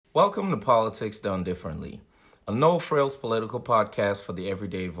Welcome to Politics Done Differently, a no-frills political podcast for the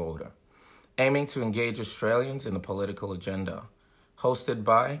everyday voter, aiming to engage Australians in the political agenda. Hosted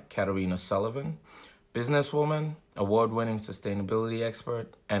by Katerina Sullivan, businesswoman, award-winning sustainability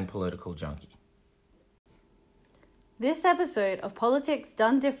expert, and political junkie. This episode of Politics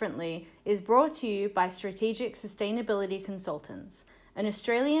Done Differently is brought to you by Strategic Sustainability Consultants, an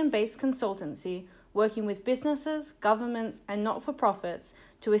Australian-based consultancy working with businesses, governments, and not-for-profits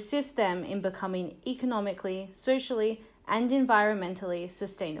to assist them in becoming economically, socially, and environmentally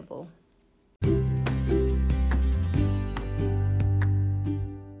sustainable.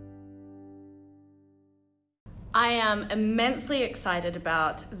 I am immensely excited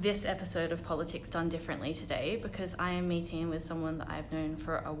about this episode of Politics Done Differently today because I am meeting with someone that I've known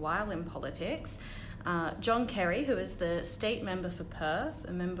for a while in politics, John Kerry, who is the state member for Perth,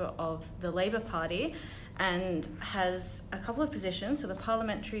 a member of the Labor Party, and has a couple of positions. So the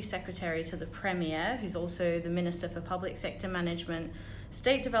Parliamentary Secretary to the Premier, who's also the Minister for Public Sector Management,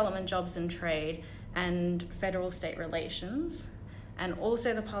 State Development, Jobs and Trade, and Federal State Relations, and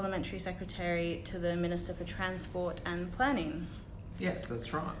also the Parliamentary Secretary to the Minister for Transport and Planning. Yes,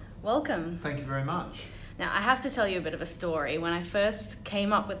 that's right. Welcome. Thank you very much. Now, I have to tell you a bit of a story. When I first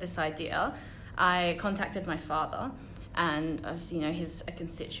came up with this idea, I contacted my father, and as you know, he's a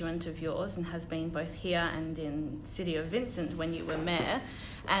constituent of yours and has been both here and in City of Vincent when you were mayor.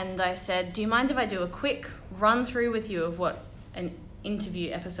 And I said, do you mind if I do a quick run through with you of what an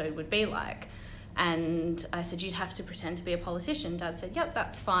interview episode would be like? And I said, you'd have to pretend to be a politician. Dad said, yep,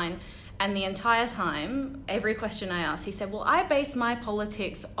 that's fine. And the entire time, every question I asked, he said, well, I base my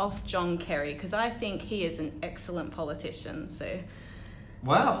politics off John Kerry because I think he is an excellent politician. So,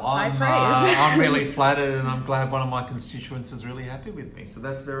 well, I'm really flattered, and I'm glad one of my constituents is really happy with me. So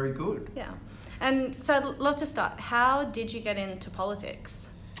that's very good. Yeah. And so I'd love to start. How did you get into politics?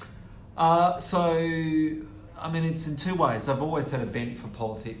 It's in two ways. I've always had a bent for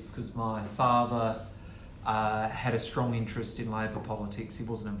politics because my father had a strong interest in Labor politics. He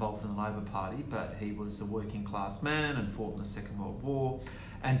wasn't involved in the Labor Party, but he was a working class man and fought in the Second World War.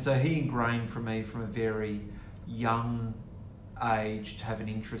 And so he ingrained for me from a very young age to have an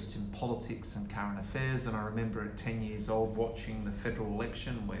interest in politics and current affairs. And I remember at 10 years old watching the federal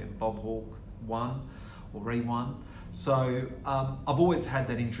election where Bob Hawke won or re-won. So I've always had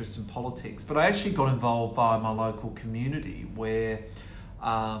that interest in politics, but I actually got involved by my local community where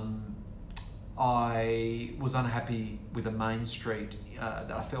I was unhappy with a main street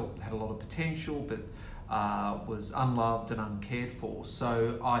that I felt had a lot of potential but was unloved and uncared for.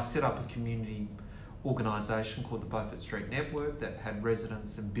 So I set up a community organisation called the Beaufort Street Network that had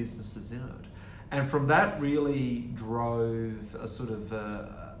residents and businesses in it. And from that really drove a sort of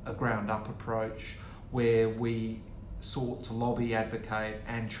a ground-up approach where we sought to lobby, advocate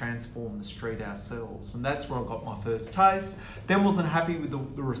and transform the street ourselves. And that's where I got my first taste. Then wasn't happy with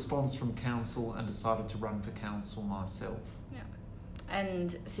the response from council and decided to run for council myself. Yeah.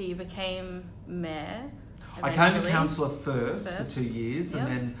 And so you became mayor eventually. I came to councillor first for 2 years, yep.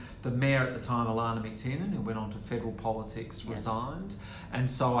 And then the mayor at the time, Alana McTiernan, who went on to federal politics, resigned. And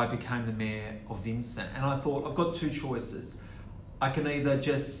so I became the mayor of Vincent. And I thought, I've got two choices. I can either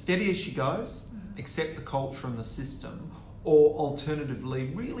just steady as she goes, accept the culture and the system, or alternatively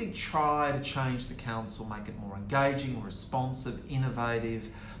really try to change the council, make it more engaging, responsive, innovative,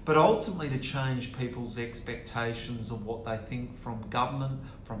 but ultimately to change people's expectations of what they think from government,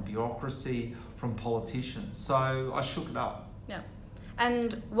 from bureaucracy, from politicians. So I shook it up. Yeah.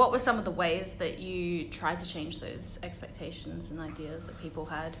 And what were some of the ways that you tried to change those expectations and ideas that people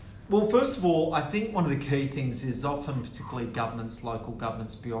had? Well, first of all, I think one of the key things is often, particularly governments, local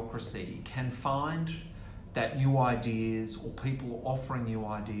governments, bureaucracy, can find that new ideas or people offering new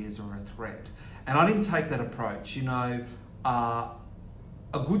ideas are a threat. And I didn't take that approach. You know,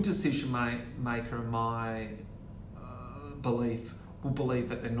 a good decision maker, in my belief, will believe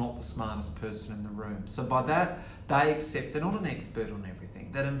that they're not the smartest person in the room. So by that, they accept they're not an expert on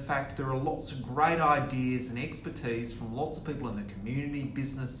everything, that in fact there are lots of great ideas and expertise from lots of people in the community,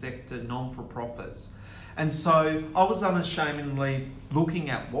 business sector, non-for-profits. And so I was unashamedly looking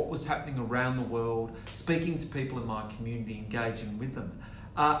at what was happening around the world, speaking to people in my community, engaging with them.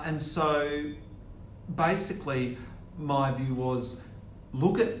 And so basically my view was,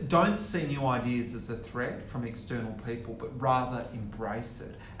 don't see new ideas as a threat from external people, but rather embrace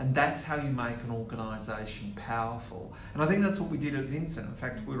it. And that's how you make an organisation powerful. And I think that's what we did at Vincent. In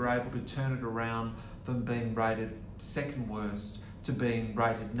fact, we were able to turn it around from being rated second worst to being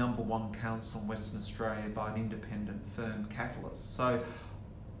rated number one council in Western Australia by an independent firm, Catalyst. So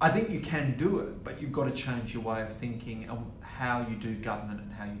I think you can do it, but you've got to change your way of thinking and how you do government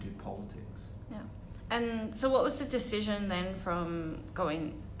and how you do politics. Yeah. And so what was the decision then from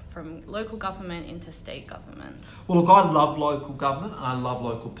going from local government into state government? Well, look, I love local government and I love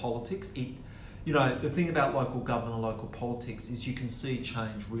local politics. The thing about local government and local politics is you can see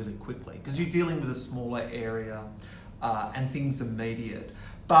change really quickly because you're dealing with a smaller area and things immediate.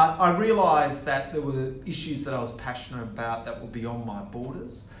 But I realised that there were issues that I was passionate about that were beyond my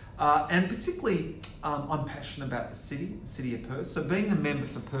borders. And particularly, I'm passionate about the city of Perth. So being the member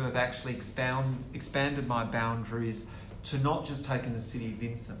for Perth actually expanded my boundaries to not just take in the city of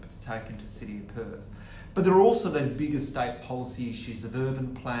Vincent, but to take into the city of Perth. But there are also those bigger state policy issues of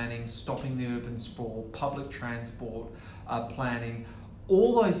urban planning, stopping the urban sprawl, public transport planning,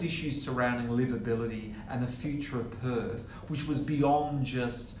 all those issues surrounding livability and the future of Perth, which was beyond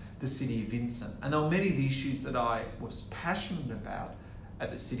just the city of Vincent. And there were many of the issues that I was passionate about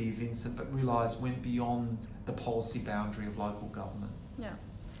at the city of Vincent, but realised went beyond the policy boundary of local government. Yeah.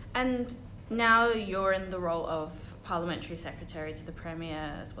 And now you're in the role of Parliamentary Secretary to the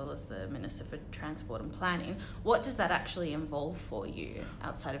Premier as well as the Minister for Transport and Planning. What does that actually involve for you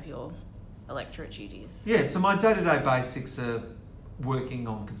outside of your electorate duties? Yeah, so my day-to-day basics are working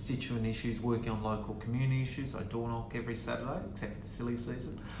on constituent issues, working on local community issues. I door knock every Saturday, except for the silly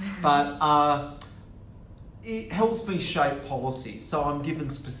season. But it helps me shape policy. So I'm given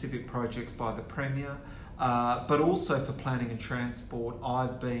specific projects by the Premier, but also for planning and transport,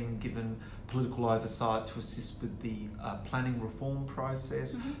 I've been given political oversight to assist with the planning reform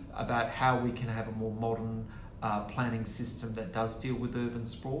process, about how we can have a more modern planning system that does deal with urban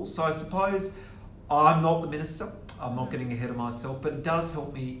sprawl. So I suppose I'm not the minister, I'm not getting ahead of myself, but it does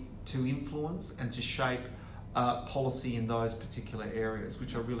help me to influence and to shape policy in those particular areas,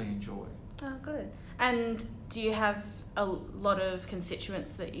 which I really enjoy. Oh, good. And do you have a lot of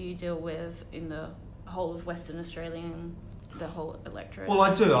constituents that you deal with in the whole of Western Australia and the whole electorate? Well,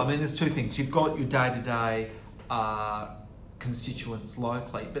 I do. I mean, there's two things. You've got your day-to-day constituents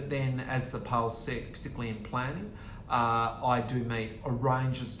locally, but then as the PALSEC, particularly in planning, I do meet a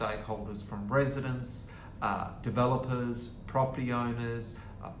range of stakeholders from residents, developers, property owners,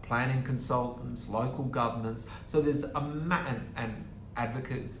 planning consultants, local governments. So there's and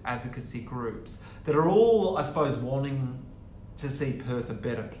advocacy groups that are all, I suppose, wanting to see Perth a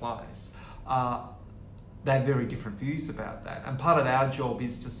better place. They have very different views about that. And part of our job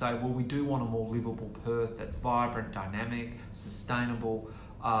is to say, well, we do want a more livable Perth that's vibrant, dynamic, sustainable,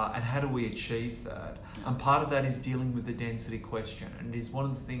 and how do we achieve that? And part of that is dealing with the density question. And it is one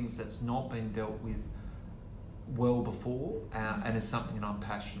of the things that's not been dealt with well before, and is something that I'm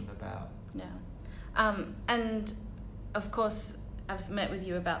passionate about. Yeah. And of course, I've met with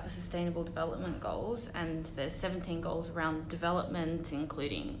you about the Sustainable Development Goals, and there's 17 goals around development,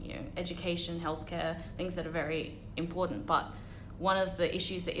 including education, healthcare, things that are very important. But one of the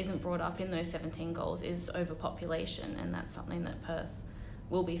issues that isn't brought up in those 17 goals is overpopulation, and that's something that Perth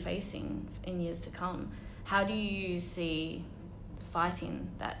will be facing in years to come. How do you see fighting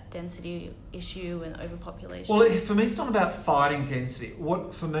that density issue and overpopulation? Well, for me, it's not about fighting density.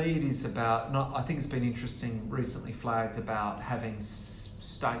 What for me it is about, I think it's been interesting, recently flagged about having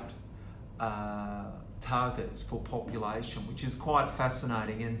state targets for population, which is quite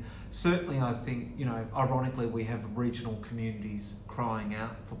fascinating. And certainly I think, ironically, we have regional communities crying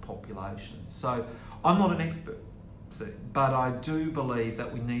out for population. So I'm not an expert, but I do believe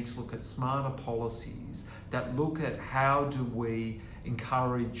that we need to look at smarter policies that look at how do we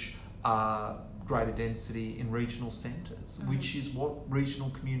encourage greater density in regional centres, which is what regional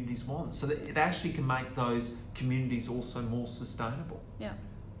communities want, so that it actually can make those communities also more sustainable. Yeah.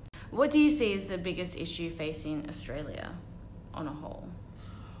 What do you see as the biggest issue facing Australia on a whole?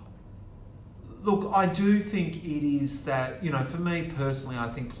 Look, I do think it is that, for me personally, I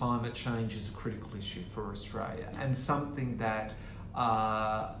think climate change is a critical issue for Australia, and something that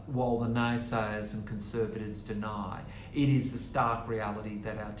while the naysayers and conservatives deny, it is a stark reality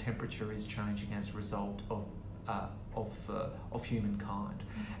that our temperature is changing as a result of humankind.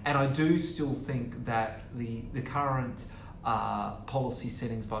 And I do still think that the current policy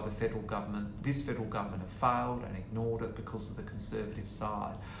settings by the federal government, this federal government have failed and ignored it because of the conservative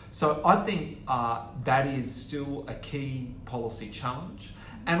side. So I think that is still a key policy challenge,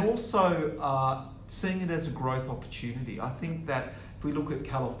 and also seeing it as a growth opportunity. I think that if we look at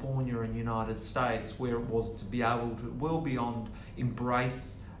California and United States, where it was to be able to well beyond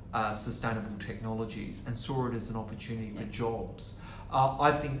embrace sustainable technologies and saw it as an opportunity for jobs,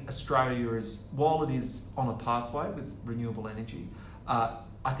 I think Australia is, while it is on a pathway with renewable energy,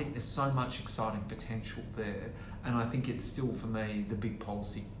 I think there's so much exciting potential there. And I think it's still, for me, the big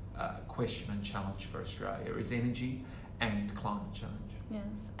policy question and challenge for Australia is energy and climate change.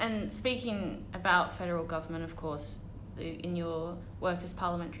 Yes. And speaking about federal government, of course, in your work as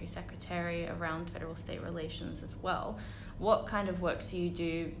parliamentary secretary around federal-state relations as well, what kind of work do you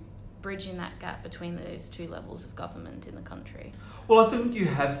do bridging that gap between those two levels of government in the country? Well, I think you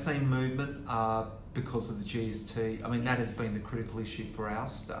have seen movement because of the GST. I mean, that has been the critical issue for our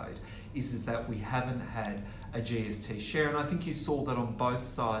state, is that we haven't had a GST share. And I think you saw that on both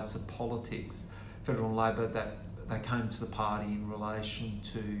sides of politics, Federal and Labor, that they came to the party in relation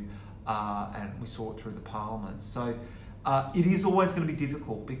to, and we saw it through the Parliament. So it is always going to be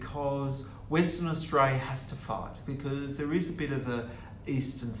difficult because Western Australia has to fight, because there is a bit of a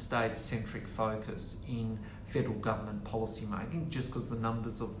eastern state-centric focus in federal government policy making, just because the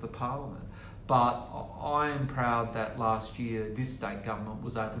numbers of the Parliament. But I am proud that last year this state government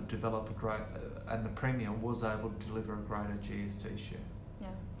was able to develop a great, and the Premier was able to deliver a greater GST share. Yeah.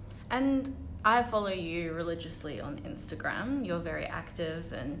 And I follow you religiously on Instagram. You're very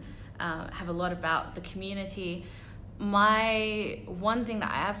active and have a lot about the community. My one thing that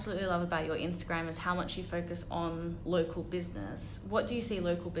I absolutely love about your Instagram is how much you focus on local business. What do you see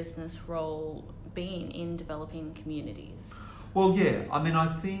local business role being in developing communities? Well, yeah, I mean,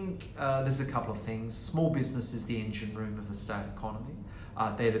 I think there's a couple of things. Small business is the engine room of the state economy.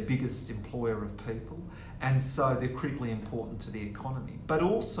 They're the biggest employer of people, and so they're critically important to the economy. But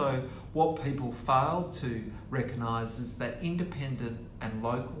also, what people fail to recognise is that independent and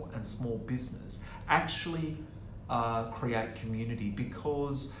local and small business actually create community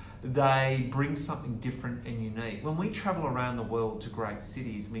because they bring something different and unique. When we travel around the world to great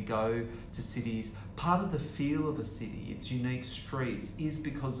cities, we go to cities, part of the feel of a city, its unique streets, is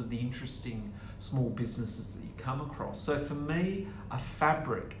because of the interesting small businesses that you come across. So for me, a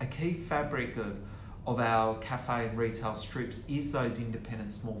key fabric of our cafe and retail strips is those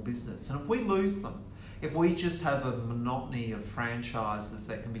independent small business. And if we lose them, if we just have a monotony of franchises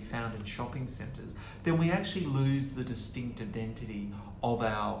that can be found in shopping centres, then we actually lose the distinct identity of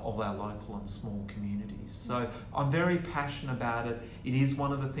our local and small communities. So I'm very passionate about it. It is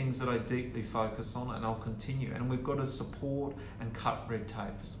one of the things that I deeply focus on, and I'll continue. And we've got to support and cut red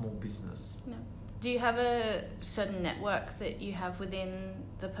tape for small business. No. Do you have a certain network that you have within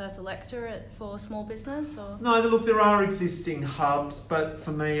the Perth electorate for small business? Or? No, look, there are existing hubs, but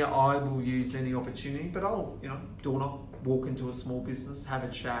for me, I will use any opportunity. But I'll, door knock, walk into a small business, have a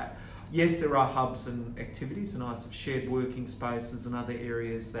chat. Yes, there are hubs and activities, and I have shared working spaces and other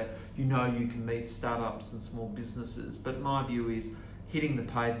areas that you can meet startups and small businesses. But my view is hitting the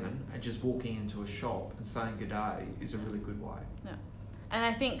pavement and just walking into a shop and saying good day is a really good way. Yeah. And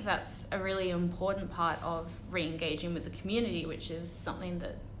I think that's a really important part of re-engaging with the community, which is something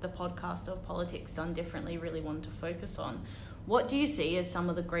that the podcast of Politics Done Differently really wanted to focus on. What do you see as some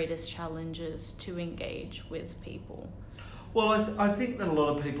of the greatest challenges to engage with people? Well, I think that a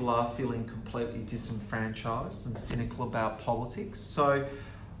lot of people are feeling completely disenfranchised and cynical about politics. So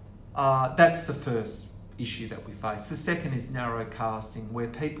that's the first issue that we face. The second is narrow casting, where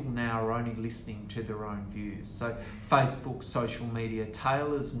people now are only listening to their own views. So Facebook, social media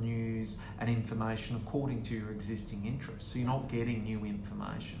tailors news and information according to your existing interests. So you're not getting new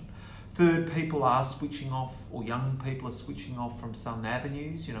information. Third, people are switching off, or young people are switching off from some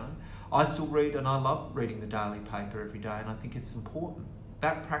avenues. I still read, and I love reading the daily paper every day, and I think it's important.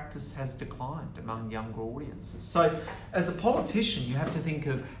 That practice has declined among younger audiences. So as a politician, you have to think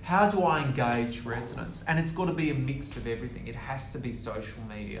of, how do I engage residents? And it's got to be a mix of everything. It has to be social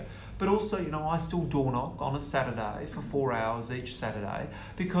media. But also, I still door knock on a Saturday for 4 hours each Saturday,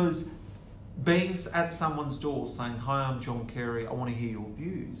 because being at someone's door saying, "Hi, I'm John Kerry, I want to hear your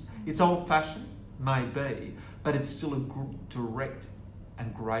views." It's old-fashioned, maybe, but it's still a direct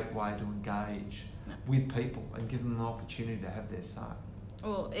and great way to engage with people and give them an opportunity to have their say.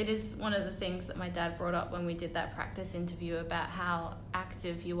 Well, it is one of the things that my dad brought up when we did that practice interview about how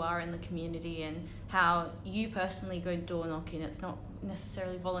active you are in the community and how you personally go door knocking. It's not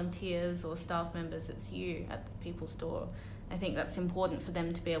necessarily volunteers or staff members, it's you at the people's door. I think that's important for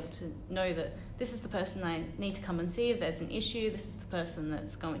them to be able to know that this is the person I need to come and see if there's an issue, this is the person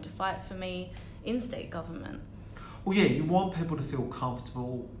that's going to fight for me in state government. Well, yeah, you want people to feel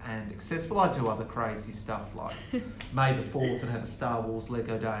comfortable and accessible. I do other crazy stuff like May the 4th and have a Star Wars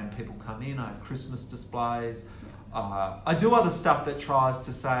Lego Day and people come in. I have Christmas displays. I do other stuff that tries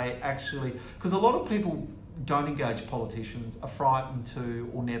to say, actually, because a lot of people don't engage politicians, are frightened to,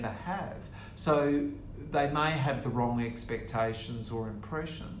 or never have. So they may have the wrong expectations or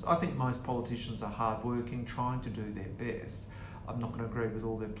impressions. I think most politicians are hardworking, trying to do their best. I'm not going to agree with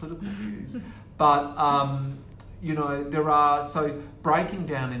all their political views, but so breaking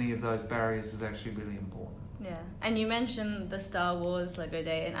down any of those barriers is actually really important. Yeah, and you mentioned the Star Wars Lego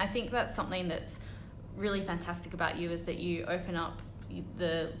Day, and I think that's something that's really fantastic about you, is that you open up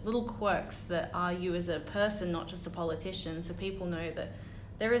the little quirks that are you as a person, not just a politician, so people know that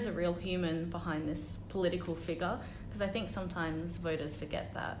there is a real human behind this political figure, because I think sometimes voters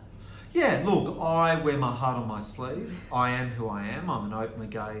forget that. Yeah, look, I wear my heart on my sleeve. I am who I am. I'm an openly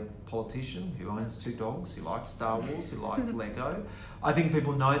gay politician who owns 2 dogs, who likes Star Wars, who likes Lego. I think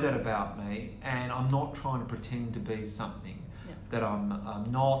people know that about me, and I'm not trying to pretend to be something that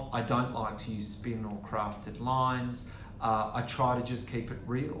I'm not. I don't like to use spin or crafted lines. I try to just keep it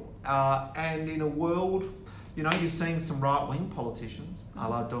real. And in a world, you know, you're seeing some right-wing politicians, a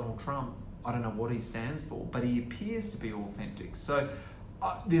la Donald Trump. I don't know what he stands for, but he appears to be authentic. So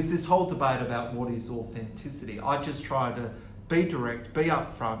there's this whole debate about what is authenticity. I just try to be direct, be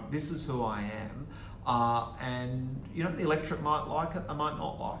upfront. This is who I am. And, you know, the electorate might like it, they might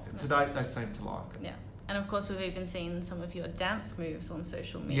not like it. To date, they seem to like it. Yeah. And of course, we've even seen some of your dance moves on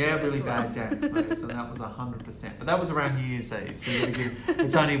social media. Yeah, really bad dance moves, and that was 100%. But that was around New Year's Eve, so you got to give,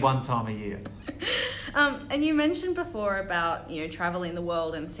 it's only one time a year. And you mentioned before about, you know, traveling the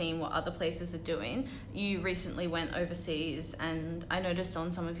world and seeing what other places are doing. You recently went overseas, and I noticed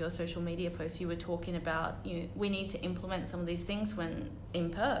on some of your social media posts you were talking about, you know, we need to implement some of these things when in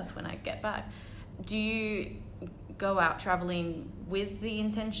Perth when I get back. Do you go out travelling with the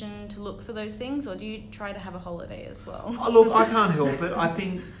intention to look for those things, or do you try to have a holiday as well? Oh, look, I can't help it. I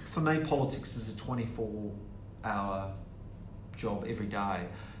think for me, politics is a 24-hour job every day.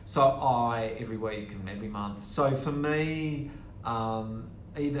 So every week and every month. So for me, and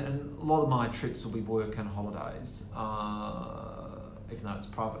a lot of my trips will be work and holidays, even though it's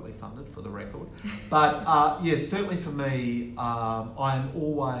privately funded, for the record. But yes, certainly for me, I am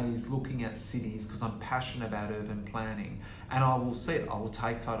always looking at cities because I'm passionate about urban planning, and I will see it. I will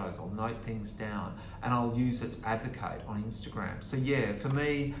take photos, I'll note things down, and I'll use it to advocate on Instagram. So yeah, for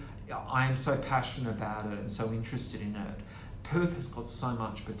me, I am so passionate about it and so interested in it. Perth has got so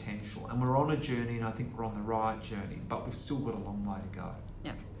much potential, and we're on a journey, and I think we're on the right journey, but we've still got a long way to go.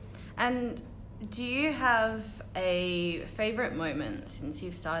 Yeah. And do you have a favourite moment since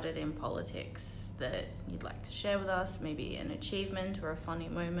you've started in politics that you'd like to share with us? Maybe an achievement or a funny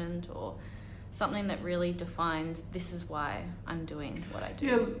moment, or something that really defined, this is why I'm doing what I do?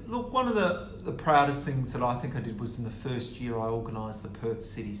 Yeah, look, one of the proudest things that I think I did was in the first year I organised the Perth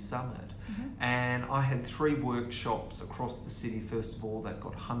City Summit. And I had 3 workshops across the city, first of all, that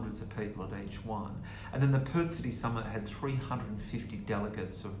got hundreds of people at each one. And then the Perth City Summit had 350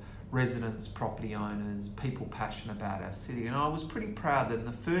 delegates of residents, property owners, people passionate about our city. And I was pretty proud that in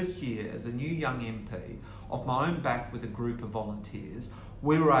the first year, as a new young MP, off my own back with a group of volunteers,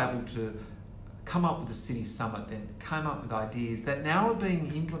 we were able to come up with the City Summit, then came up with ideas that now are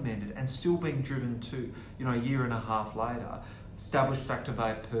being implemented and still being driven to, you know, a year and a half later. Established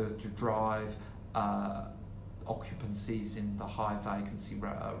Activate Perth to drive occupancies in the high vacancy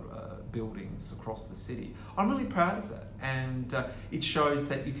buildings across the city. I'm really proud of that, and it shows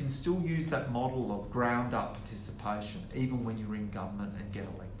that you can still use that model of ground up participation even when you're in government and get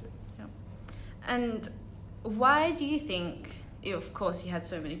elected. Yeah. And why do you think, of course you had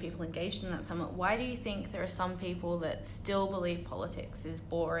so many people engaged in that summit, why do you think there are some people that still believe politics is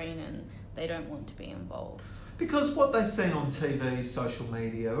boring and they don't want to be involved? Because what they see on TV, social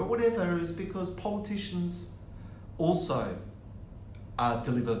media, or whatever, is because politicians also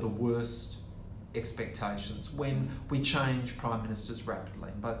deliver the worst expectations. When we change prime ministers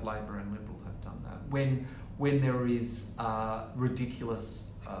rapidly, both Labor and Liberal have done that. When there is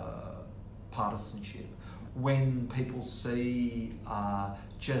ridiculous partisanship, when people see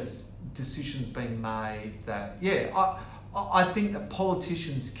just decisions being made that, I think that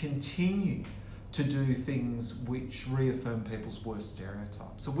politicians continue to do things which reaffirm people's worst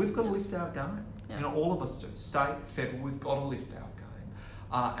stereotypes. So we've got to lift our game. Yeah. You know, all of us do. State, federal, we've got to lift our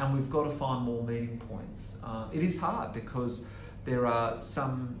game. And we've got to find more meeting points. It is hard because there are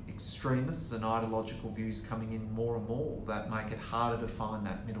some extremists and ideological views coming in more and more that make it harder to find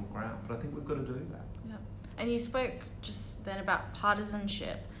that middle ground. But I think we've got to do that. Yeah. And you spoke just then about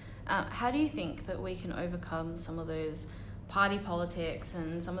partisanship. How do you think that we can overcome some of those party politics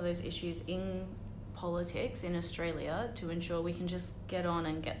and some of those issues in politics in Australia to ensure we can just get on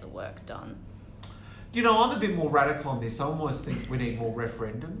and get the work done? You know, I'm a bit more radical on this. I almost think we need more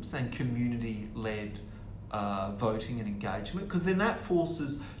referendums and community-led voting and engagement, because then that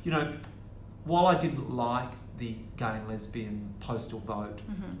forces, you know, while I didn't like the gay and lesbian postal vote,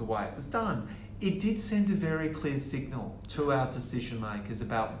 the way it was done, it did send a very clear signal to our decision makers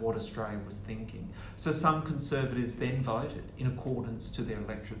about what Australia was thinking. So some Conservatives then voted in accordance to their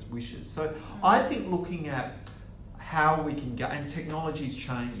electorate's wishes. So I think looking at how we can and technology's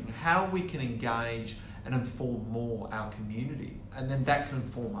changing, how we can engage and inform more our community, and then that can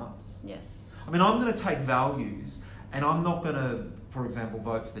inform us. Yes. I mean, I'm going to take values, and I'm not going to, for example,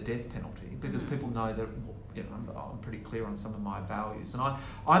 vote for the death penalty, because people know that, you know, I'm pretty clear on some of my values. And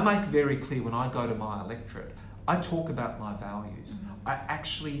I make very clear when I go to my electorate, I talk about my values. I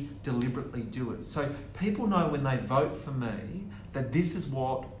actually deliberately do it. So people know when they vote for me that this is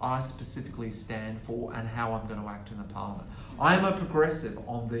what I specifically stand for and how I'm going to act in the parliament. I am a progressive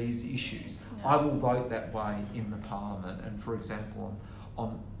on these issues. I will vote that way in the parliament, and, for example,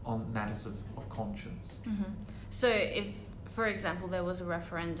 on matters of conscience. So if, for example, there was a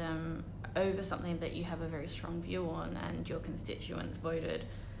referendum over something that you have a very strong view on and your constituents voted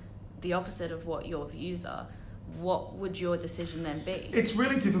the opposite of what your views are, what would your decision then be? It's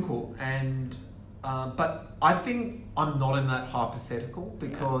really difficult, and but I think I'm not in that hypothetical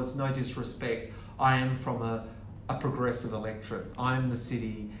because, no disrespect, I am from a progressive electorate. I am the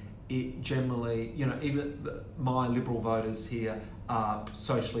city. It generally, you know, even my Liberal voters here are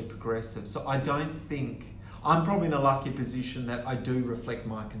socially progressive. So I don't think, I'm probably in a lucky position that I do reflect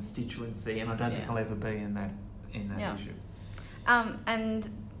my constituency, and I don't think I'll ever be in that issue. And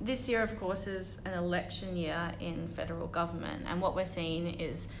this year, of course, is an election year in federal government, and what we're seeing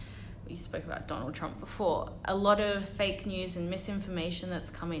is, we spoke about Donald Trump before, a lot of fake news and misinformation that's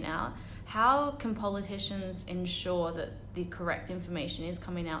coming out. How can politicians ensure that the correct information is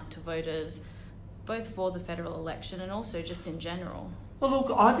coming out to voters, both for the federal election and also just in general? Well,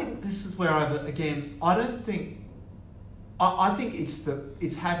 look, I think this is where I think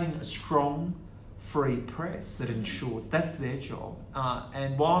it's having a strong, free press that ensures that's their job.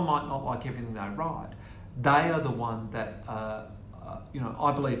 And while I might not like everything they write, they are the one that,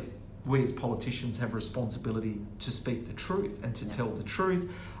 I believe we as politicians have a responsibility to speak the truth and to tell the truth.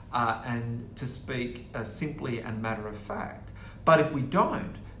 And to speak simply and matter of fact. But if we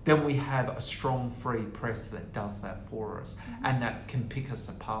don't, then we have a strong free press that does that for us and that can pick us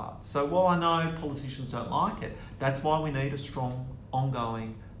apart. So while I know politicians don't like it, that's why we need a strong,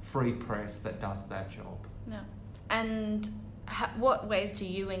 ongoing, free press that does that job. Yeah. And what ways do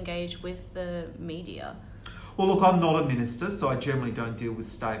you engage with the media? Well, look, I'm not a minister, so I generally don't deal with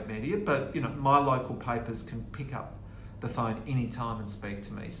state media, but, you know, my local papers can pick up the phone anytime and speak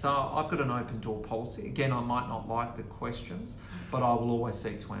to me. So I've got an open door policy. Again, I might not like the questions, but I will always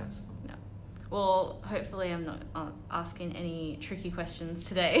seek to answer them. Yeah. Well, hopefully I'm not asking any tricky questions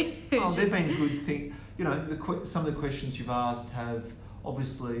today. They've been good things. You know, some of the questions you've asked have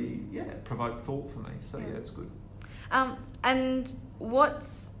obviously, provoked thought for me. So it's good. And what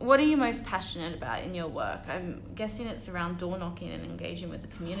are you most passionate about in your work? I'm guessing it's around door knocking and engaging with the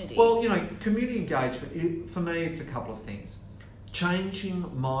community. Well, you know, community engagement, for me, it's a couple of things.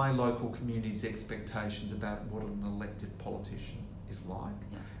 Changing my local community's expectations about what an elected politician is like,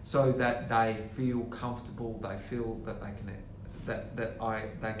 so that they feel comfortable, they feel that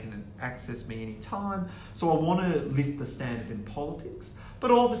they can access me anytime. So I want to lift the standard in politics. But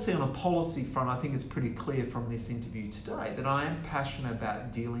obviously on a policy front, I think it's pretty clear from this interview today that I am passionate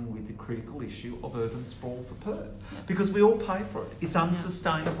about dealing with the critical issue of urban sprawl for Perth. Because we all pay for it. It's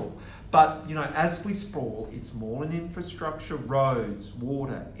unsustainable. But, you know, as we sprawl, it's more in infrastructure, roads,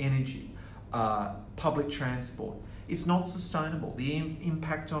 water, energy, public transport. It's not sustainable. The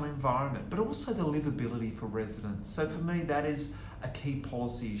impact on environment, but also the livability for residents. So for me, that is a key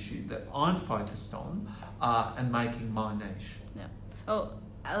policy issue that I'm focused on and making my niche. Yeah. Oh,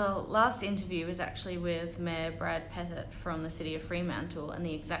 our last interview was actually with Mayor Brad Pettit from the city of Fremantle, and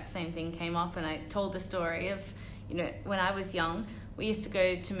the exact same thing came up, and I told the story of, you know, when I was young, we used to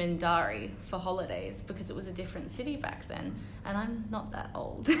go to Mindarie for holidays because it was a different city back then, and I'm not that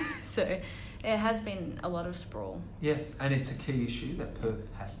old. So it has been a lot of sprawl. Yeah, and it's a key issue that Perth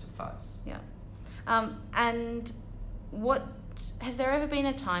has to face. Yeah. And has there ever been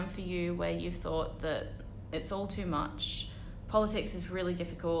a time for you where you've thought that it's all too much, politics is really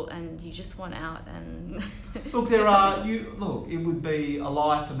difficult, and you just want out and look, it would be a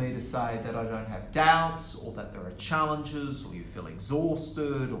lie for me to say that I don't have doubts, or that there are challenges, or you feel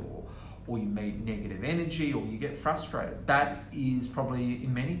exhausted, or you meet negative energy, or you get frustrated. That is probably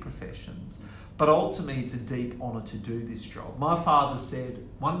in many professions. But ultimately, it's a deep honour to do this job. My father said,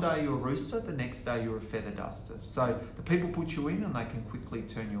 one day you're a rooster, the next day you're a feather duster. So the people put you in and they can quickly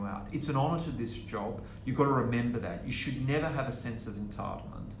turn you out. It's an honour to this job. You've got to remember that. You should never have a sense of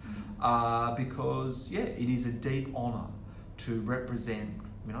entitlement because, it is a deep honour to represent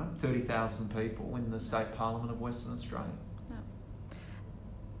 30,000 people in the State Parliament of Western Australia. Yeah.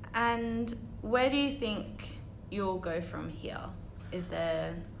 And where do you think you'll go from here? Is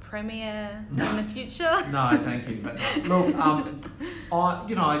there Premier in the future? No, thank you. But no. Look,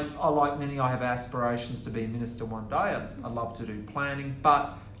 I like many, I have aspirations to be a minister one day. I love to do planning,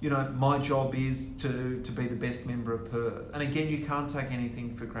 but my job is to be the best member of Perth. And again, you can't take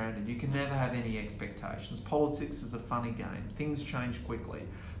anything for granted. You can never have any expectations. Politics is a funny game. Things change quickly,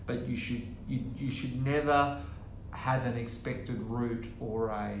 but you should never have an expected route or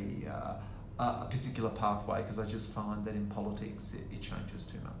a particular pathway, because I just find that in politics it changes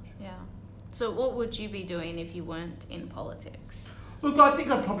too much. Yeah. So what would you be doing if you weren't in politics? Look, I think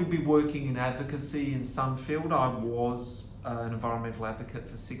I'd probably be working in advocacy in some field. I was an environmental advocate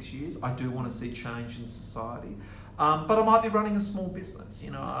for 6 years. I do want to see change in society. But I might be running a small business.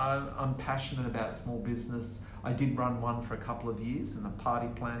 I'm passionate about small business. I did run one for a couple of years in the party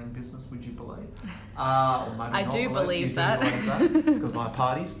planning business, would you believe? Or maybe I not do believe that. Because my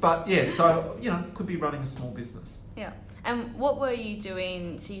parties. But yeah, so, could be running a small business. Yeah. And what were you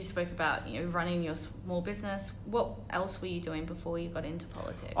doing? So you spoke about, running your small business. What else were you doing before you got into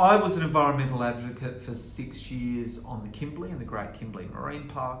politics? I was an environmental advocate for 6 years on the Kimberley, in the Great Kimberley Marine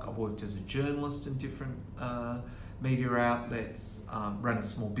Park. I worked as a journalist in different media outlets, ran a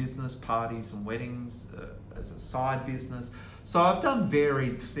small business, parties and weddings, as a side business. So I've done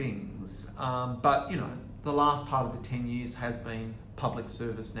varied things. But, the last part of the 10 years has been public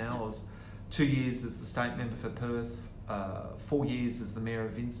service now. I was 2 years as the state member for Perth, 4 years as the Mayor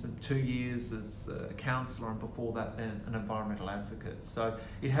of Vincent, 2 years as a councillor, and before that then an environmental advocate. So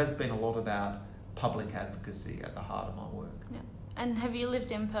it has been a lot about public advocacy at the heart of my work. Yeah. And have you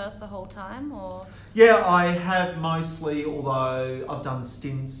lived in Perth the whole time, or? Yeah, I have mostly, although I've done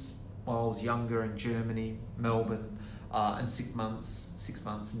stints while I was younger in Germany, Melbourne, and 6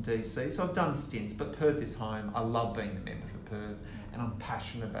 months in DC. So I've done stints, but Perth is home. I love being the member for Perth, and I'm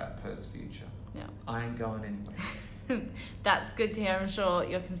passionate about Perth's future. Yeah. I ain't going anywhere. That's good to hear. I'm sure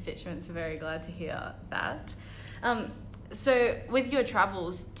your constituents are very glad to hear that. So with your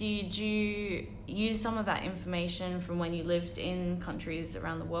travels, did you use some of that information from when you lived in countries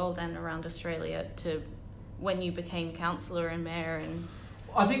around the world and around Australia to when you became councillor and mayor? And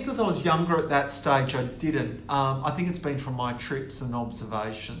I think because I was younger at that stage, I didn't. I think it's been from my trips and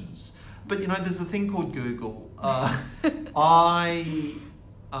observations. But, there's a thing called Google.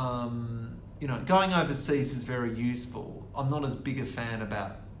 Going overseas is very useful. I'm not as big a fan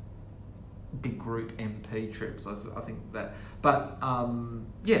about big group MP trips. I think that, but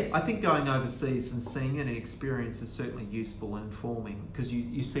I think going overseas and seeing it and experience is certainly useful and informing, because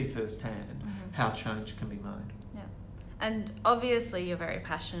you see firsthand how change can be made. Yeah, and obviously you're very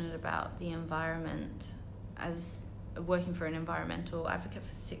passionate about the environment, as working for an environmental advocate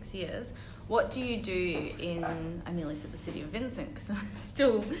for 6 years. What do you do in, I nearly said the city of Vincent because I'm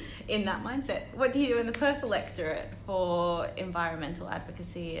still in that mindset. What do you do in the Perth electorate for environmental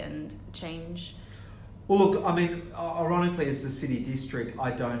advocacy and change? Well, look, ironically, as the city district,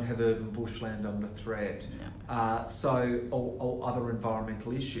 I don't have urban bushland under threat. No. So all other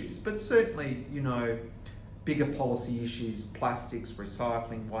environmental issues, but certainly, bigger policy issues, plastics,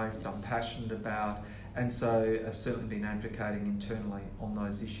 recycling, waste, I'm passionate about. And so I've certainly been advocating internally on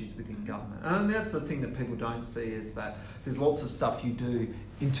those issues within government. And that's the thing that people don't see, is that there's lots of stuff you do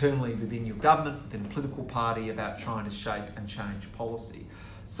internally within your government, within a political party, about trying to shape and change policy.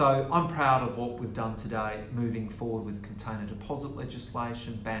 So I'm proud of what we've done today, moving forward with container deposit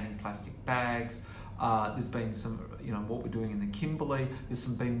legislation, banning plastic bags. There's been some, what we're doing in the Kimberley. There's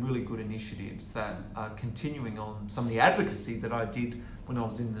been really good initiatives that are continuing on some of the advocacy that I did when I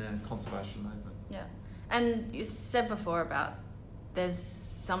was in the conservation movement. Yeah. And you said before about there's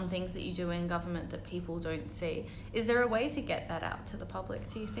some things that you do in government that people don't see. Is there a way to get that out to the public,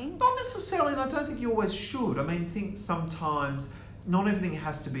 do you think? Not necessarily, and I don't think you always should. I think sometimes not everything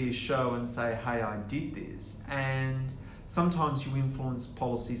has to be a show and say, hey, I did this. And sometimes you influence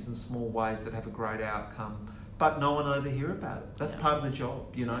policies in small ways that have a great outcome, but no one over hear about it. That's part of the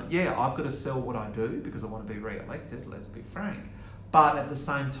job, Yeah, I've got to sell what I do because I want to be re-elected, let's be frank. But at the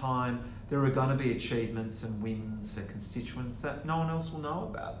same time, there are going to be achievements and wins for constituents that no one else will know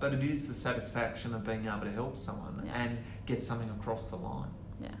about. But it is the satisfaction of being able to help someone and get something across the line.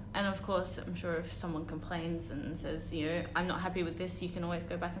 Yeah, and of course, I'm sure if someone complains and says, I'm not happy with this, you can always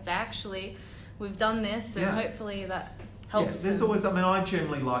go back and say, actually, we've done this, and hopefully that helps. Yeah, there's always, I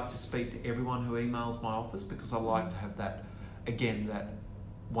generally like to speak to everyone who emails my office, because I like to have that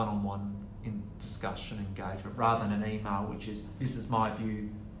one-on-one in discussion, engagement, rather than an email which is, this is my view,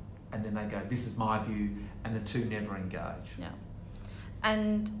 and then they go, this is my view, and the two never engage. Yeah.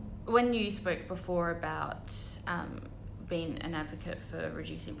 And when you spoke before about being an advocate for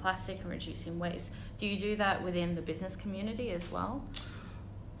reducing plastic and reducing waste, do you do that within the business community as well?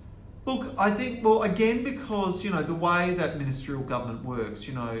 Look, I think, well, again, because, the way that ministerial government works,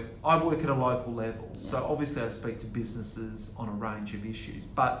 I work at a local level. Yeah. So obviously I speak to businesses on a range of issues.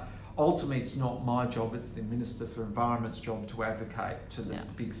 But ultimately, it's not my job, it's the Minister for Environment's job to advocate to the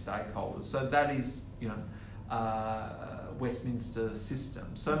big stakeholders. So that is, Westminster system.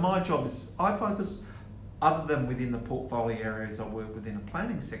 So my job is, I focus, other than within the portfolio areas I work within a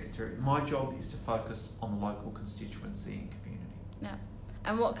planning secretary, my job is to focus on the local constituency and community. Yeah.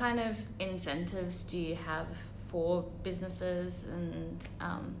 And what kind of incentives do you have for businesses and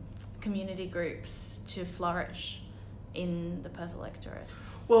community groups to flourish in the Perth electorate?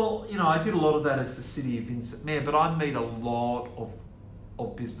 Well, I did a lot of that as the City of Vincent Mayor, but I meet a lot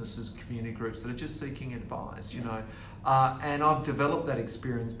of businesses, community groups that are just seeking advice, and I've developed that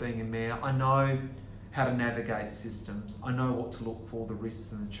experience being a mayor. I know how to navigate systems. I know what to look for, the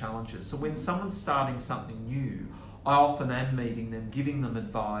risks and the challenges. So when someone's starting something new, I often am meeting them, giving them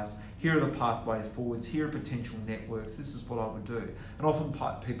advice. Here are the pathways forwards. Here are potential networks. This is what I would do. And often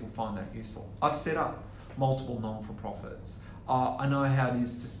people find that useful. I've set up multiple non-for-profits. I know how it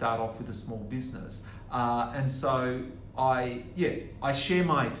is to start off with a small business. And so I share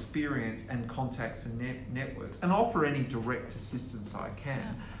my experience and contacts and networks and offer any direct assistance I can.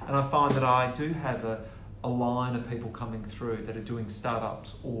 Yeah. And I find that I do have a line of people coming through that are doing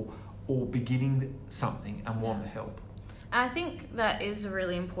startups or beginning something and want to help. I think that is a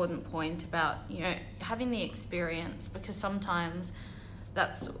really important point about, having the experience, because sometimes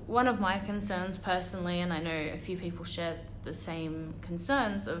that's one of my concerns personally, and I know a few people share the same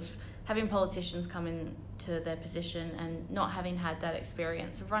concerns of having politicians come into their position and not having had that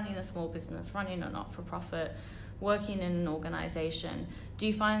experience of running a small business, running a not-for-profit, working in an organisation. Do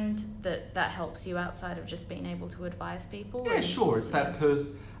you find that helps you outside of just being able to advise people? Yeah, sure. It's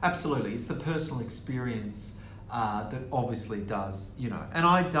absolutely. It's the personal experience that obviously does, and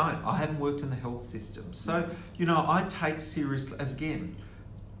I haven't worked in the health system. So, I take seriously, as again,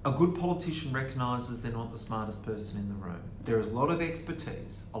 a good politician recognises they're not the smartest person in the room. There is a lot of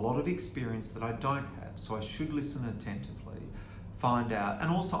expertise, a lot of experience that I don't have, so I should listen attentively, find out. And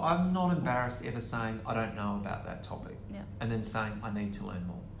also, I'm not embarrassed ever saying I don't know about that topic, and then saying I need to learn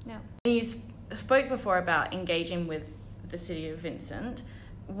more. Yeah. You spoke before about engaging with the City of Vincent.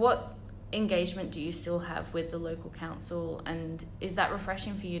 What engagement do you still have with the local council, and is that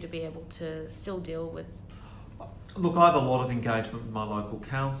refreshing for you to be able to still deal with? Look, I have a lot of engagement with my local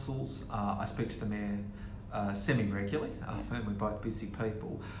councils. I speak to the mayor semi-regularly, and we're both busy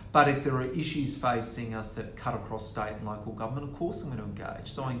people. But if there are issues facing us that cut across state and local government, of course I'm going to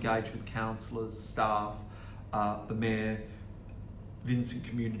engage. So I engage with councillors, staff, the mayor, Vincent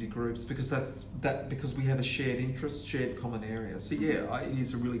community groups, because because we have a shared interest, shared common area. So it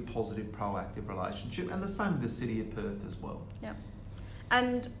is a really positive, proactive relationship, and the same with the City of Perth as well. Yeah.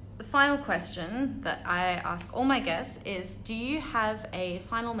 And the final question that I ask all my guests is, do you have a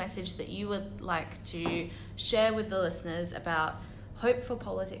final message that you would like to share with the listeners about hope for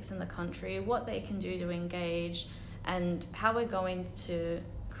politics in the country, what they can do to engage, and how we're going to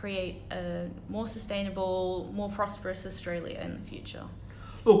create a more sustainable, more prosperous Australia in the future?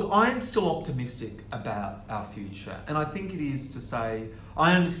 Look, I am still optimistic about our future, and I think it is to say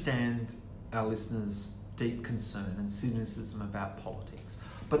I understand our listeners' deep concern and cynicism about politics.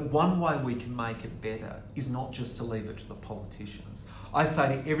 But one way we can make it better is not just to leave it to the politicians. I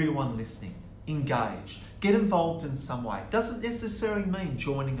say to everyone listening, engage, get involved in some way. It doesn't necessarily mean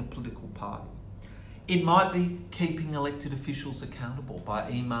joining a political party. It might be keeping elected officials accountable by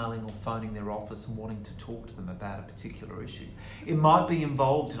emailing or phoning their office and wanting to talk to them about a particular issue. It might be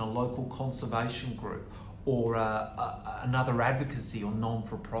involved in a local conservation group or another advocacy or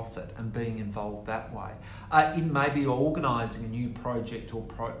non-for-profit and being involved that way. It may be organising a new project or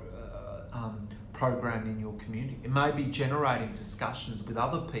program in your community. It may be generating discussions with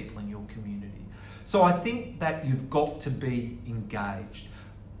other people in your community. So I think that you've got to be engaged.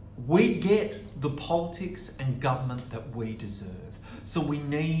 We get the politics and government that we deserve. So we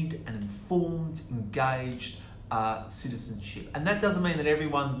need an informed, engaged citizenship. And that doesn't mean that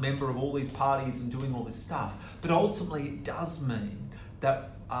everyone's a member of all these parties and doing all this stuff. But ultimately it does mean that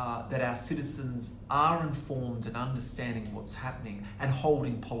our citizens are informed and understanding what's happening and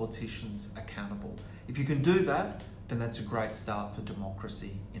holding politicians accountable. If you can do that, then that's a great start for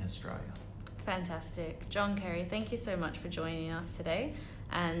democracy in Australia. Fantastic. John Kerry, thank you so much for joining us today.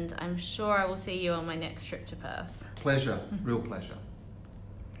 And I'm sure I will see you on my next trip to Perth. Pleasure. Real pleasure.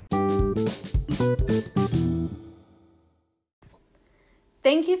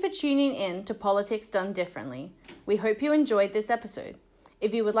 Thank you for tuning in to Politics Done Differently. We hope you enjoyed this episode.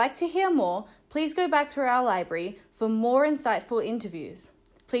 If you would like to hear more, please go back through our library for more insightful interviews.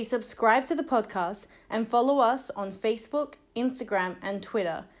 Please subscribe to the podcast and follow us on Facebook, Instagram, and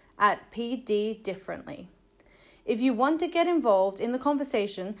Twitter at PD Differently. If you want to get involved in the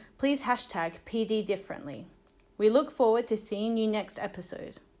conversation, please hashtag PD Differently. We look forward to seeing you next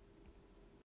episode.